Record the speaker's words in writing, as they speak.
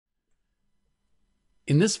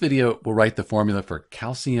In this video, we'll write the formula for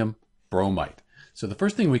calcium bromite. So the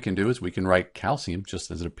first thing we can do is we can write calcium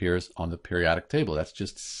just as it appears on the periodic table. That's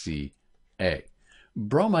just Ca.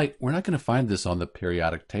 Bromite, we're not going to find this on the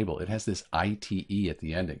periodic table. It has this ITE at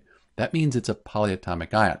the ending. That means it's a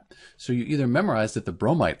polyatomic ion. So you either memorize that the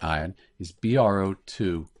bromite ion is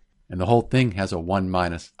BrO2 and the whole thing has a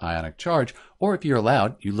 1- ionic charge, or if you're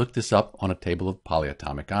allowed, you look this up on a table of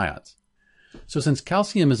polyatomic ions. So since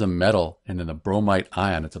calcium is a metal and in the bromite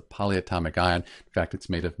ion it's a polyatomic ion, in fact it's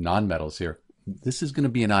made of nonmetals here, this is going to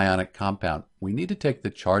be an ionic compound. We need to take the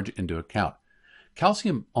charge into account.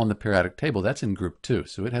 Calcium on the periodic table, that's in group 2,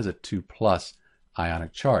 so it has a 2+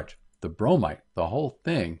 ionic charge. The bromite, the whole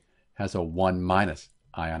thing, has a 1-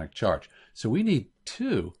 ionic charge. So we need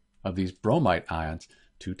 2 of these bromite ions,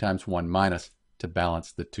 2 times 1-, to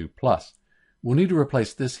balance the 2+. We'll need to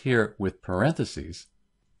replace this here with parentheses.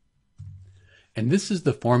 And this is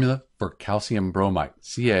the formula for calcium bromite,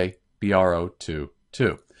 CaBrO2.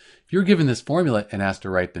 If you're given this formula and asked to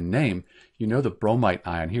write the name, you know the bromite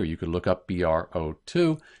ion here. You could look up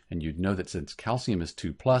BrO2 and you'd know that since calcium is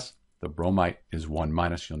 2+, the bromite is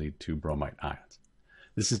 1-. You'll need 2 bromite ions.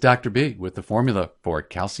 This is Dr. B with the formula for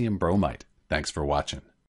calcium bromite. Thanks for watching.